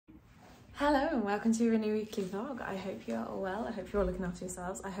Hello and welcome to a new weekly vlog. I hope you're all well. I hope you're all looking after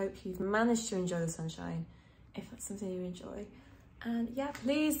yourselves. I hope you've managed to enjoy the sunshine, if that's something you enjoy. And yeah,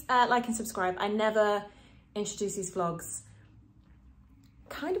 please like and subscribe. I never introduce these vlogs,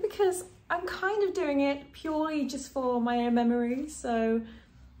 kind of because I'm kind of doing it purely just for my own memory. So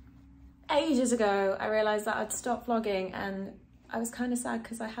ages ago, I realised that I'd stopped vlogging and I was kind of sad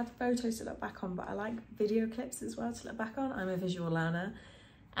because I had photos to look back on, but I like video clips as well to look back on. I'm a visual learner.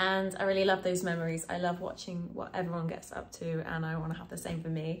 And I really love those memories. I love watching what everyone gets up to and I want to have the same for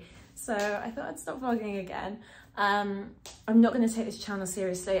me. So I thought I'd stop vlogging again. I'm not going to take this channel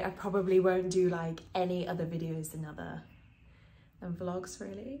seriously. I probably won't do like any other videos than vlogs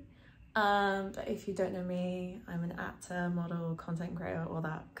really. But if you don't know me, I'm an actor, model, content creator, all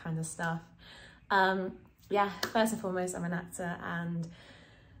that kind of stuff. Yeah, first and foremost, I'm an actor and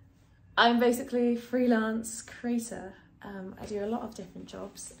I'm basically a freelance creator. I do a lot of different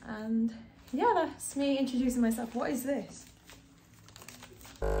jobs and yeah, that's me introducing myself. What is this?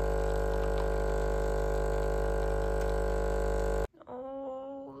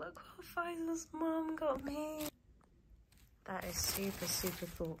 Oh, look what Faisal's mum got me. That is super, super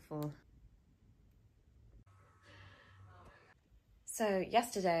thoughtful. So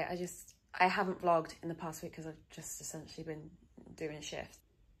yesterday, I haven't vlogged in the past week because I've just essentially been doing a shift.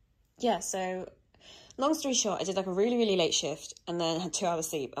 Yeah, so long story short, I did like a really, really late shift and then had 2 hours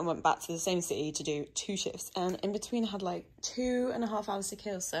sleep and went back to the same city to do 2 shifts. And in between I had like 2.5 hours to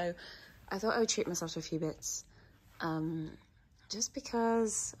kill. So I thought I would treat myself to a few bits. Just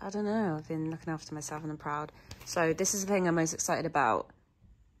because, I don't know, I've been looking after myself and I'm proud. So this is the thing I'm most excited about.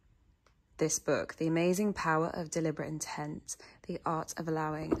 This book, The Amazing Power of Deliberate Intent, The Art of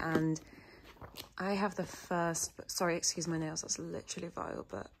Allowing. And I have the first, sorry, excuse my nails, that's literally vile,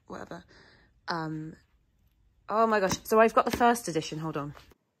 but whatever. Oh my gosh, so I've got the first edition, hold on.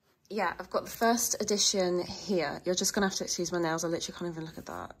 Yeah, I've got the first edition here. You're just gonna have to excuse my nails, I literally can't even look at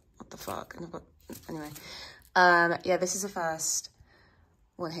that. What the fuck? And I've got, anyway. Yeah, this is the first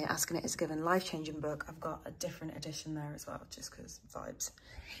one here, Asking It Is Given, life-changing book. I've got a different edition there as well, just because vibes.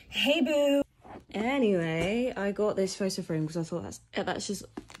 Hey boo! Anyway, I got this photo frame because I thought that's just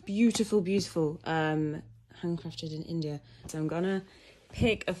beautiful, beautiful. Handcrafted in India. So I'm gonna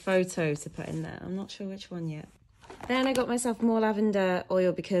pick a photo to put in there. I'm not sure which one yet. Then I got myself more lavender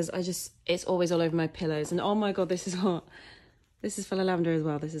oil because it's always all over my pillows. And oh my God, this is full of lavender as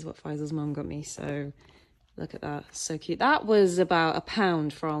well. This is what Faisal's mum got me. So look at that, so cute. That was about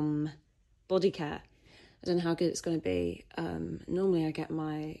 £1 from Body Care. I don't know how good it's going to be. Normally I get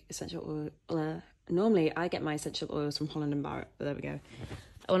my essential oils from Holland & Barrett, but there we go.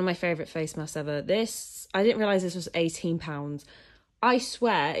 One of my favourite face masks ever. This, I didn't realise this was £18. I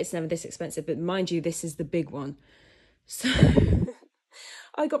swear it's never this expensive, but mind you, this is the big one. So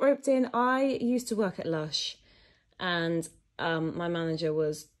I got roped in. I used to work at Lush and my manager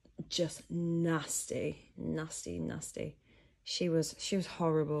was just nasty. She was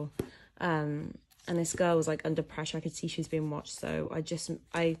horrible. And this girl was like under pressure. I could see she was being watched. So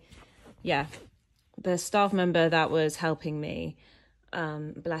yeah, the staff member that was helping me,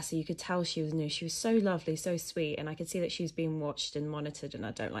 bless her, you could tell she was new. She was so lovely, so sweet, and I could see that she was being watched and monitored, and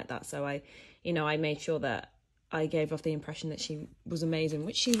I don't like that. So I made sure that I gave off the impression that she was amazing,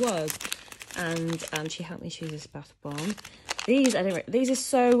 which she was, and she helped me choose this bath bomb. These are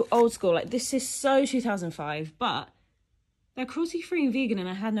so old school. Like, this is so 2005, but they're cruelty-free and vegan, and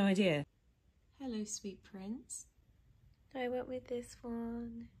I had no idea. Hello, sweet prince. I went with this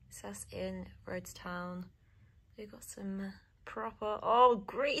one. It's us in Rhodestown. We've got some proper, oh,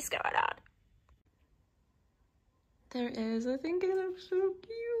 grease going on. There it is. I think it looks so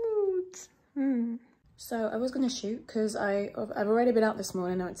cute. So I was going to shoot because I've already been out this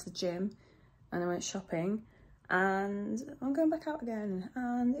morning. I went to the gym and I went shopping. And I'm going back out again,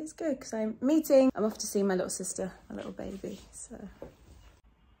 and it's good because I'm off to see my little sister, my little baby. So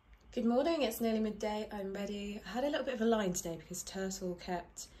good morning, it's nearly midday, I'm ready. I had a little bit of a line today because Turtle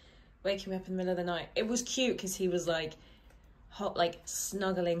kept waking me up in the middle of the night. It was cute because he was like hot, like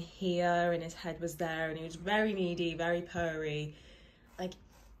snuggling here and his head was there and he was very needy, very purry. Like,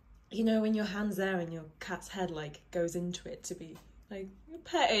 you know, when your hand's there and your cat's head like goes into it to be like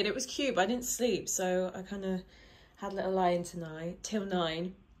petted. It was cute, but I didn't sleep, so I kind of had a little lie-in tonight till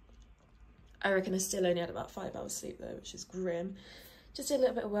 9. I reckon I still only had about 5 hours sleep though, which is grim. Just did a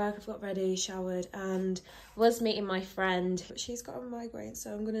little bit of work. I've got ready, showered, and was meeting my friend, but she's got a migraine,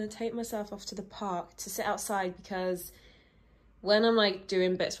 so I'm gonna take myself off to the park to sit outside because when I'm like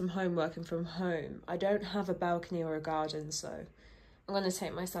doing bits from home, working from home, I don't have a balcony or a garden, so I'm gonna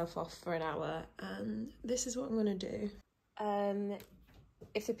take myself off for an hour, and this is what I'm gonna do.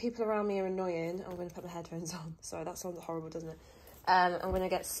 if the people around me are annoying, I'm going to put my headphones on. Sorry, that sounds horrible, doesn't it? I'm going to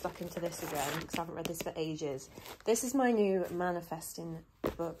get stuck into this again because I haven't read this for ages. This is my new manifesting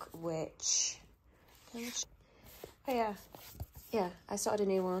book, which... Oh, yeah, I started a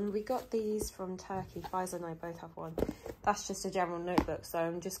new one. We got these from Turkey. Faisal and I both have one. That's just a general notebook, so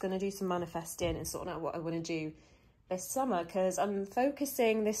I'm just going to do some manifesting and sorting out what I want to do this summer, because I'm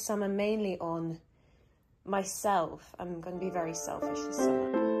focusing this summer mainly on myself. I'm going to be very selfish this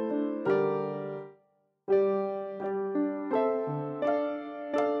summer.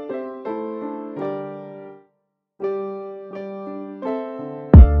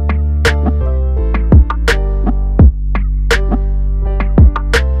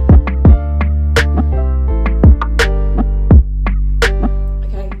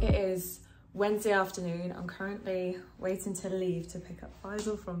 Wednesday afternoon. I'm currently waiting to leave to pick up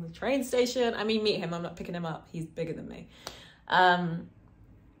Faisal from the train station. I mean, meet him. I'm not picking him up. He's bigger than me.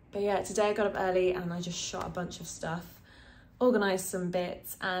 But yeah, today I got up early and I just shot a bunch of stuff, organised some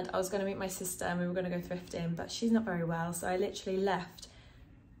bits, and I was going to meet my sister and we were going to go thrifting, but she's not very well. So I literally left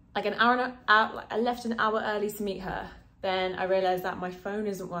like an hour, I left an hour early to meet her. Then I realised that my phone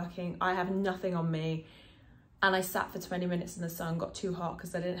isn't working. I have nothing on me. And I sat for 20 minutes in the sun, got too hot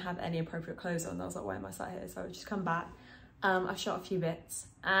because I didn't have any appropriate clothes on. I was like, why am I sat here? So I would just come back. I've shot a few bits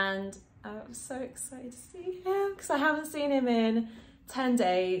and I was so excited to see him because I haven't seen him in 10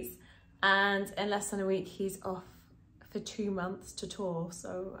 days. And in less than a week, he's off for 2 months to tour.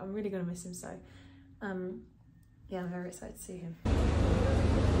 So I'm really gonna miss him. So yeah, I'm very excited to see him.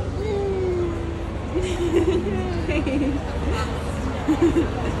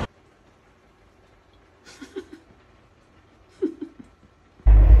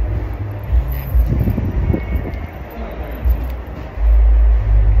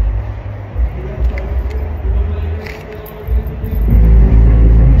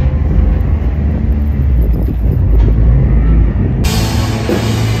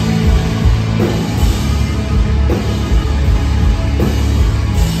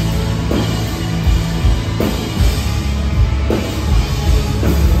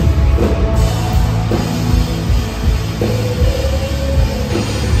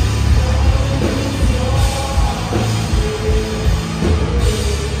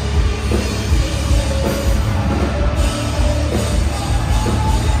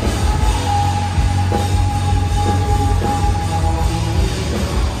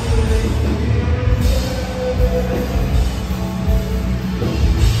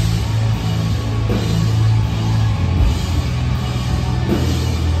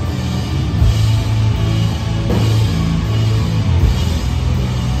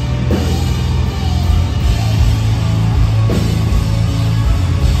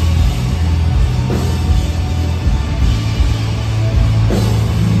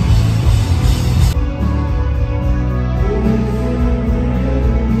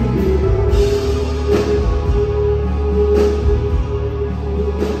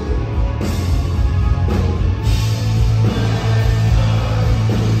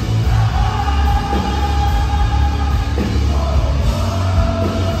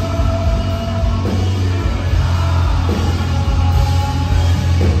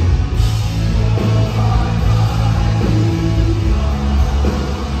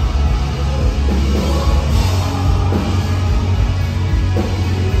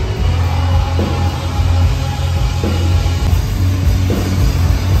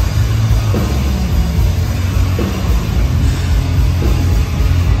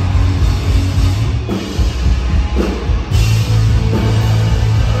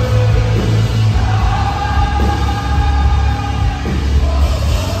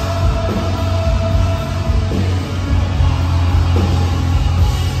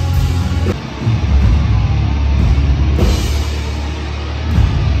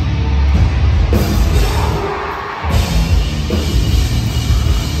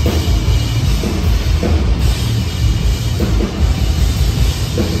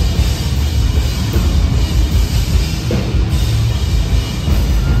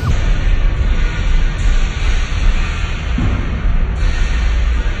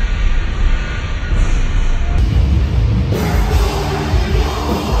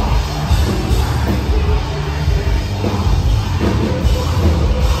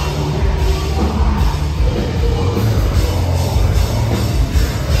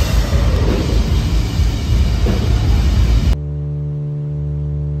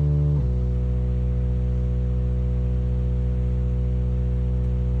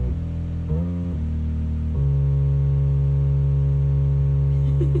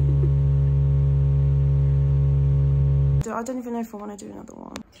 I don't even know if I want to do another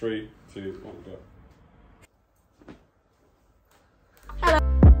one. 3, 2, 1, go.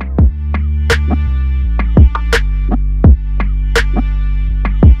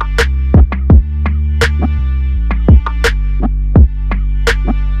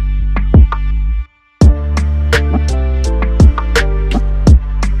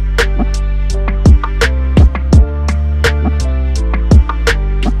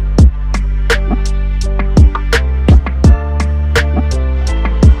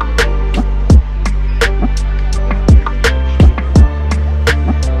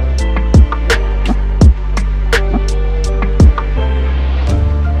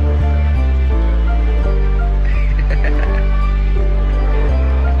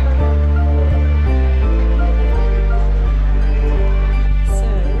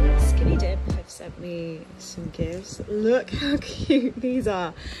 Some gifts. Look how cute these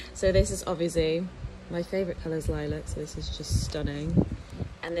are. So this is obviously my favorite color is lilac, so this is just stunning,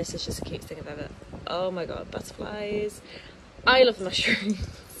 and this is just the cutest thing I've ever. Oh my god, butterflies. I love mushrooms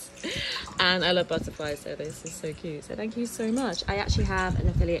and I love butterflies, so this is so cute. So thank you so much. I actually have an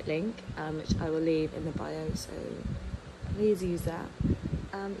affiliate link which I will leave in the bio, so please use that.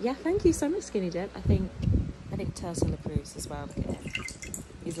 Yeah, thank you so much, Skinny Dip. I think Turtle approves as well. Look at him,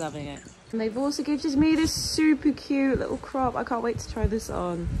 he's loving it. And they've also gifted me this super cute little crop. I can't wait to try this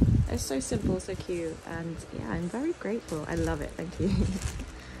on. It's so simple, so cute, and yeah, I'm very grateful. I love it, thank you.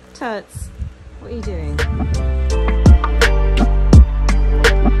 Turts, what are you doing?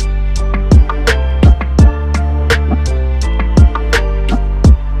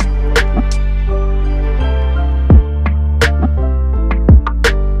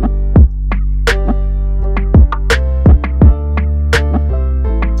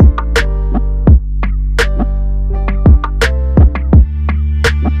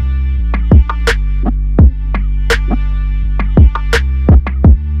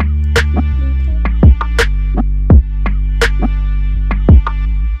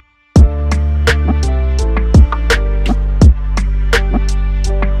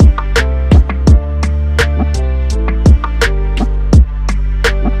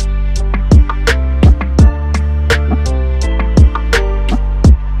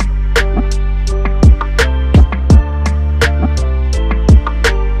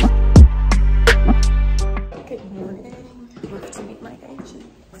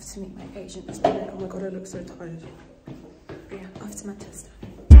 Oh my god, I look so tired. But yeah, after my test.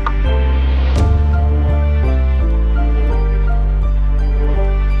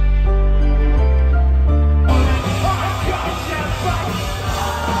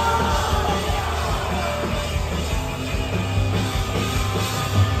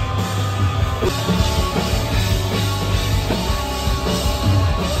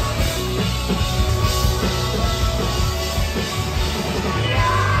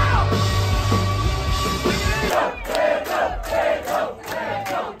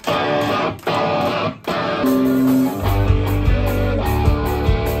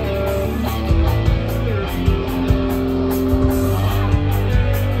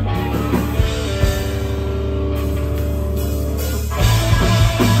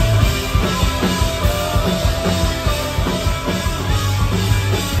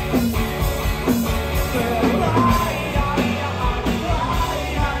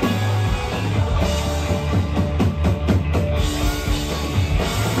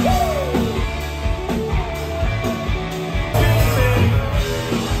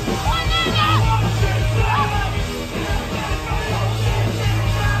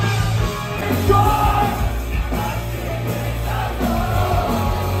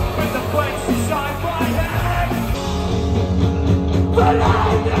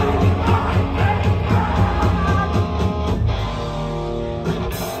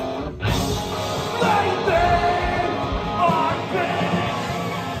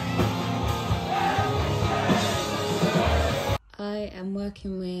 I am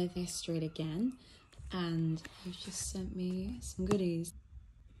working with Estrid again, and he's just sent me some goodies.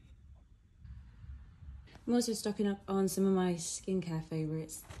 I'm also stocking up on some of my skincare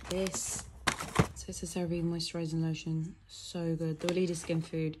favourites. This is a CeraVe moisturising lotion, so good. The Leader Skin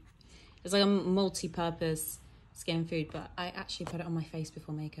Food. It's like a multi-purpose skin food, but I actually put it on my face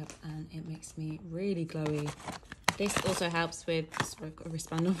before makeup and it makes me really glowy. This also helps with, sorry, I've got a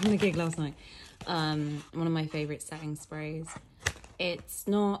wristband on from the gig last night. One of my favourite setting sprays. It's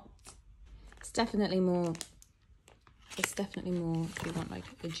definitely more if you want like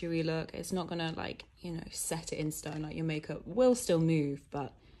a dewy look. It's not gonna, like, you know, set it in stone. Like, your makeup will still move,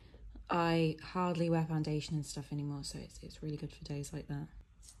 but I hardly wear foundation and stuff anymore, so it's really good for days like that.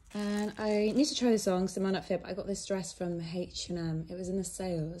 And I need to try this on because it might not fit, but I got this dress from H&M. It was in a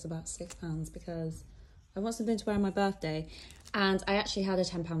sale. It was about £6 because I want something to wear on my birthday. And I actually had a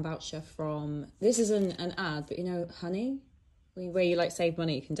 £10 voucher from, this isn't an ad, but you know, Honey? Where you like save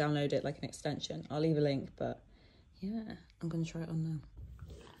money, you can download it like an extension. I'll leave a link, but yeah, I'm going to try it on now.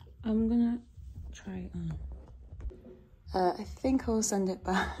 I'm going to try it on. I think I'll send it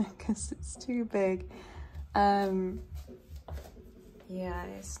back because it's too big. Yeah,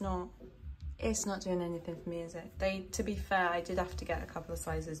 it's not doing anything for me, is it? To be fair, I did have to get a couple of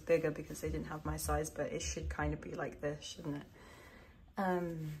sizes bigger because they didn't have my size, but it should kind of be like this, shouldn't it?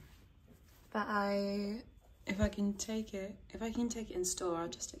 But if I can take it in store, I'll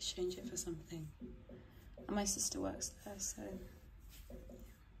just exchange it for something. And my sister works there, so.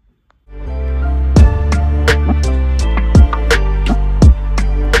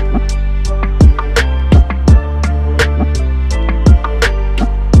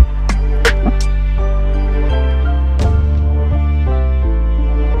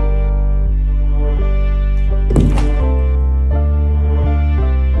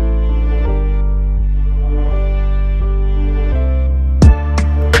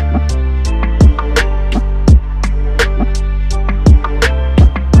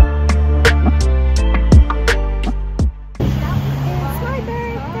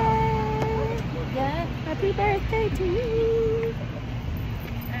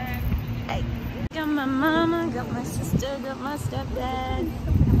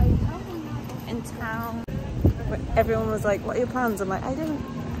 Everyone was like, what are your plans? I'm like, I don't.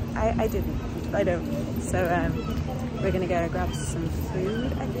 So we're gonna go grab some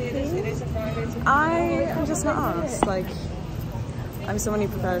food, I think. I'm just not asked. Like, I'm someone who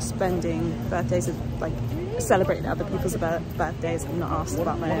prefers spending birthdays with, like, celebrating other people's birthdays. I'm not asked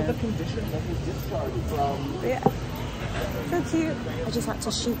about my own. But yeah, so cute. I just had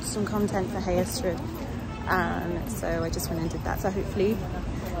to shoot some content for Hey Estrid, and so I just went and did that. So hopefully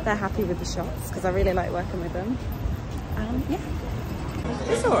they're happy with the shots because I really like working with them. Yeah,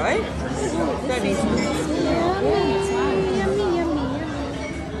 it's all right. Don't need some. Yummy, yummy, yummy.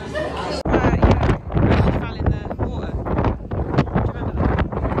 She fell in the water. Do you remember that?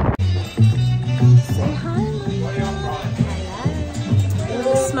 Say hi, Hello. We're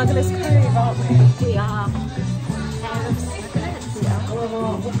the Smugglers Cove, aren't we? We are.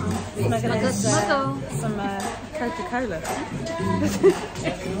 Smugglers. Some Coca-Cola.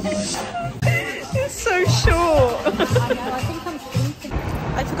 It's so short.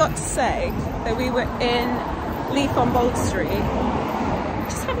 I forgot to say that we were in Leaf on Bold Street,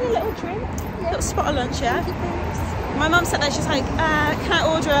 just having a little drink, little spot of lunch, yeah. My mum said that she's like, can I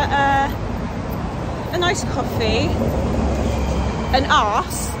order a nice coffee, an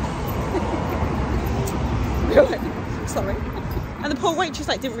arse? We were like, sorry. And the poor waitress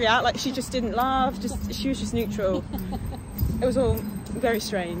like didn't react, like she just didn't laugh, she was just neutral. It was all very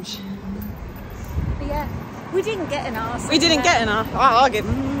strange. But yeah, we didn't get an arse. We didn't get an arse. I'll give.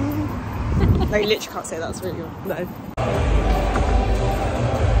 No, you literally can't say that's really wrong. No.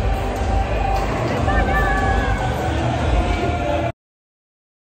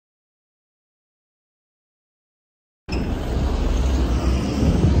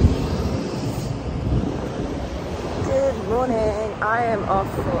 Good morning. I am off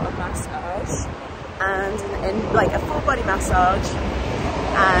for a massage and like a full body massage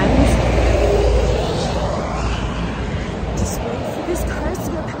and just wait for this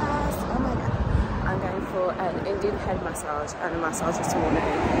person to pass. Oh my god. I'm going for an Indian head massage and a massage this morning.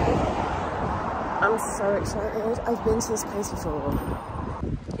 I'm so excited. I've been to this place before.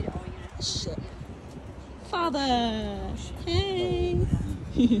 Shit. Father! Hey!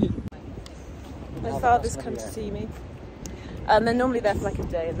 My father's come to see me. They're normally there for like a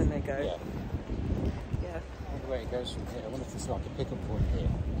day and then they go. Yeah. Yeah. I wonder where it goes from here. I wonder if it's like a pickup point here.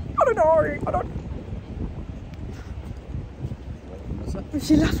 I don't know. Is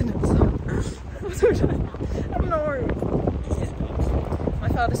she laughing at us? I don't know. Yeah. My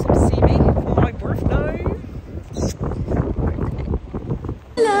father's come to see me for my birthday.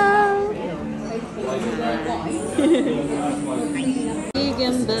 Hello.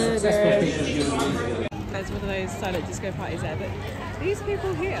 Vegan burger. There's one of those silent disco parties there, but these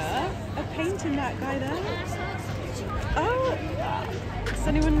people here are painting that guy there. Oh, does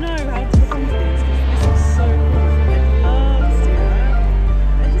anyone know how to become this?